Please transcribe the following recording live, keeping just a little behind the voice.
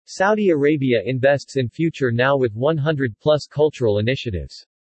Saudi Arabia invests in Future Now with 100-plus cultural initiatives.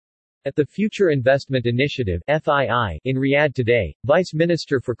 At the Future Investment Initiative (FII) in Riyadh today, Vice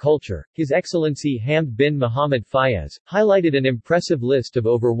Minister for Culture, His Excellency Hamd bin Mohammed Fayez, highlighted an impressive list of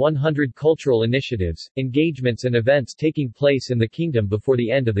over 100 cultural initiatives, engagements and events taking place in the kingdom before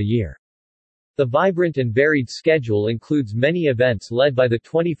the end of the year. The vibrant and varied schedule includes many events led by the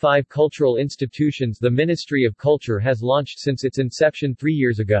 25 cultural institutions the Ministry of Culture has launched since its inception 3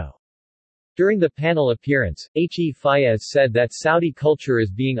 years ago. During the panel appearance, H.E. Fayez said that Saudi culture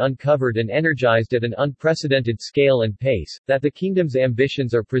is being uncovered and energized at an unprecedented scale and pace, that the kingdom's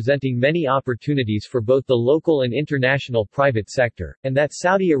ambitions are presenting many opportunities for both the local and international private sector, and that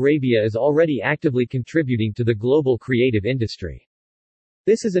Saudi Arabia is already actively contributing to the global creative industry.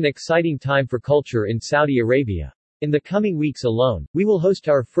 This is an exciting time for culture in Saudi Arabia. In the coming weeks alone, we will host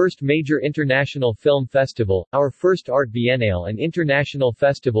our first major international film festival, our first art biennale and international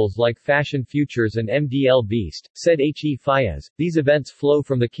festivals like Fashion Futures and MDL Beast, said H.E. Fayez. These events flow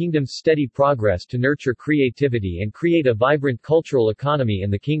from the kingdom's steady progress to nurture creativity and create a vibrant cultural economy in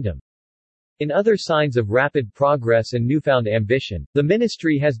the kingdom. In other signs of rapid progress and newfound ambition, the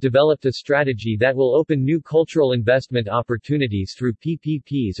ministry has developed a strategy that will open new cultural investment opportunities through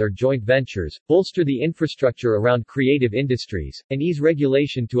PPPs or joint ventures, bolster the infrastructure around creative industries, and ease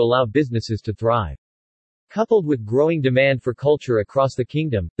regulation to allow businesses to thrive. Coupled with growing demand for culture across the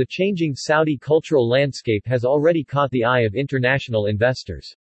kingdom, the changing Saudi cultural landscape has already caught the eye of international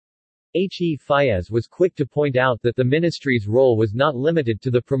investors. H.E. Fayez was quick to point out that the ministry's role was not limited to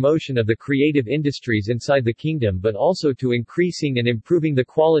the promotion of the creative industries inside the kingdom but also to increasing and improving the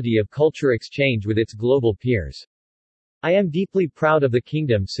quality of culture exchange with its global peers. I am deeply proud of the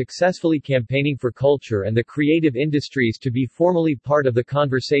kingdom successfully campaigning for culture and the creative industries to be formally part of the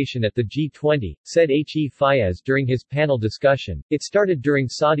conversation at the G20, said H.E. Fayez during his panel discussion. It started during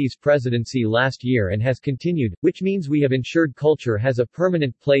Saudi's presidency last year and has continued, which means we have ensured culture has a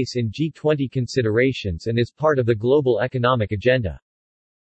permanent place in G20 considerations and is part of the global economic agenda.